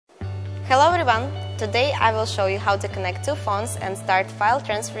Hello everyone! Today I will show you how to connect two phones and start file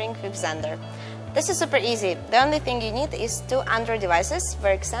transferring with Xender. This is super easy. The only thing you need is two Android devices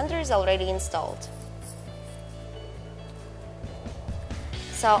where Xender is already installed.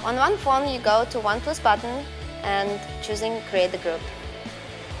 So on one phone you go to One Plus button and choosing Create the Group.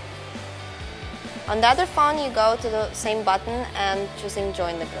 On the other phone you go to the same button and choosing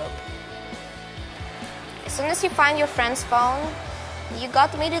Join the Group. As soon as you find your friend's phone, you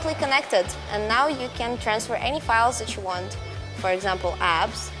got immediately connected, and now you can transfer any files that you want. For example,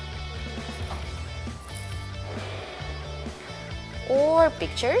 apps or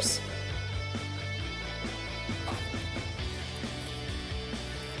pictures,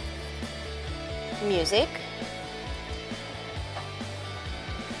 music.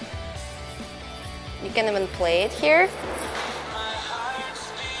 You can even play it here.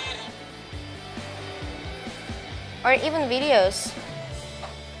 Or even videos,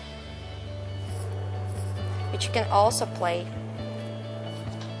 which you can also play.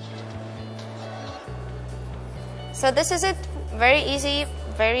 So this is it. Very easy,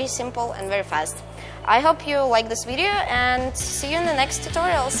 very simple, and very fast. I hope you like this video and see you in the next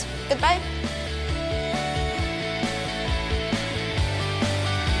tutorials. Goodbye!